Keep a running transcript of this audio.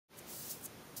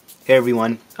Hey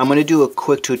everyone, I'm going to do a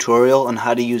quick tutorial on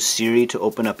how to use Siri to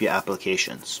open up your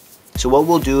applications. So what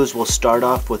we'll do is we'll start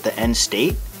off with the end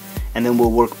state and then we'll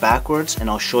work backwards, and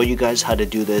I'll show you guys how to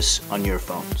do this on your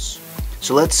phones.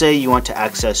 So let's say you want to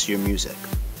access your music.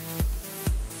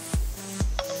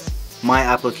 My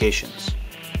applications.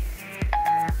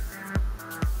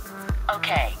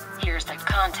 Okay, here's the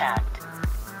contact.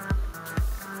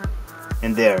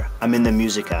 And there, I'm in the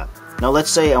music app. Now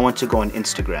let's say I want to go on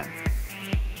Instagram.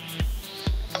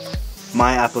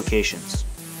 My applications.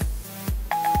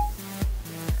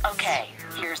 Okay,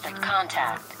 here's the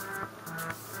contact.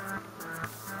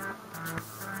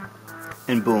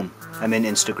 And boom, I'm in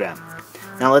Instagram.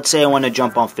 Now let's say I want to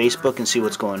jump on Facebook and see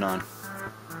what's going on.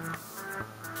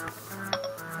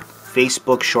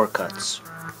 Facebook shortcuts.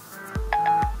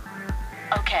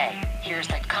 Okay, here's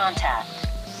the contact.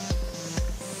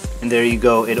 And there you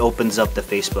go, it opens up the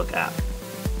Facebook app.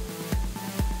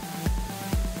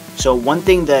 So one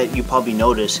thing that you probably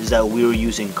noticed is that we were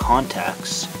using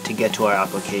contacts to get to our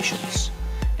applications.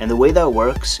 And the way that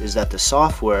works is that the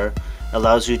software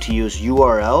allows you to use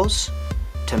URLs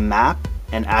to map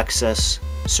and access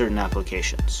certain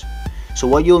applications. So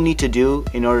what you'll need to do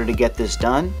in order to get this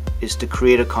done is to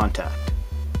create a contact.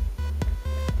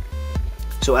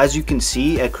 So as you can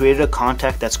see, I created a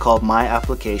contact that's called My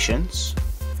Applications,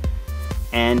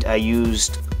 and I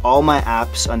used all my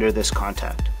apps under this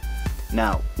contact.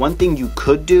 Now, one thing you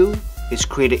could do is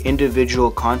create an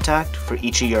individual contact for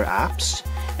each of your apps,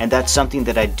 and that's something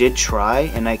that I did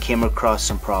try and I came across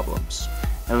some problems.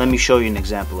 And let me show you an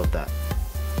example of that.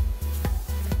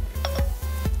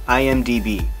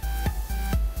 imdb.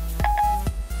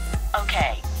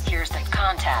 Okay, here's the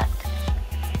contact.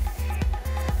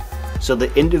 So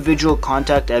the individual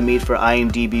contact I made for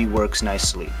imdb works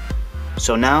nicely.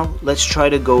 So now let's try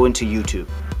to go into YouTube.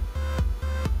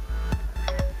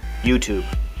 YouTube.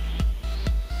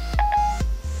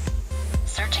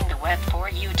 Searching the web for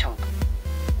YouTube.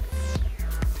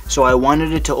 So I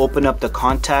wanted it to open up the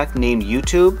contact named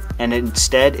YouTube, and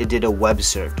instead it did a web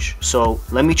search. So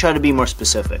let me try to be more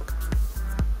specific.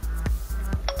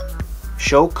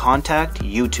 Show contact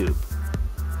YouTube.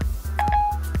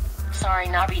 Sorry,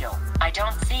 Nabil, I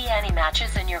don't see any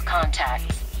matches in your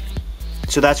contacts.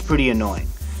 So that's pretty annoying.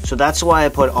 So that's why I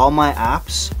put all my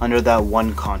apps under that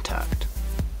one contact.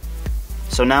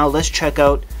 So now let's check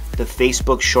out the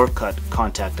Facebook shortcut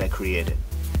contact I created.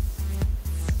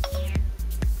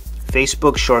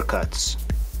 Facebook shortcuts.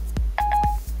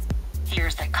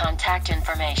 Here's the contact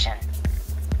information.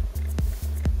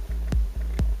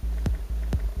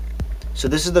 So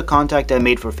this is the contact I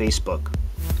made for Facebook.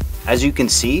 As you can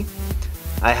see,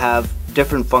 I have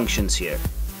different functions here.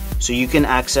 So you can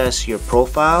access your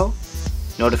profile,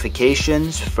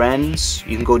 notifications, friends,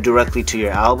 you can go directly to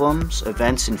your albums,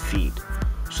 events, and feed.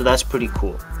 So that's pretty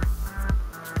cool.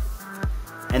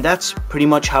 And that's pretty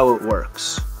much how it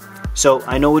works. So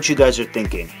I know what you guys are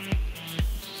thinking.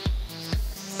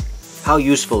 How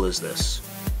useful is this?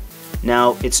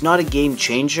 Now, it's not a game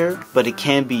changer, but it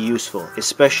can be useful,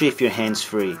 especially if you're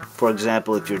hands-free. For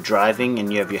example, if you're driving and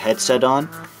you have your headset on,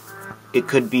 it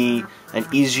could be an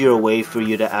easier way for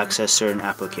you to access certain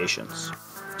applications.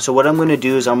 So what I'm going to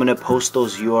do is I'm going to post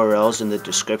those URLs in the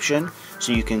description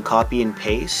so you can copy and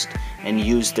paste and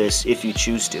use this if you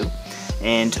choose to.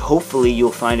 And hopefully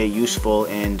you'll find it useful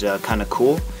and kind of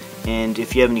cool. And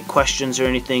if you have any questions or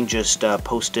anything, just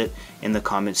post it in the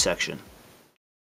comment section.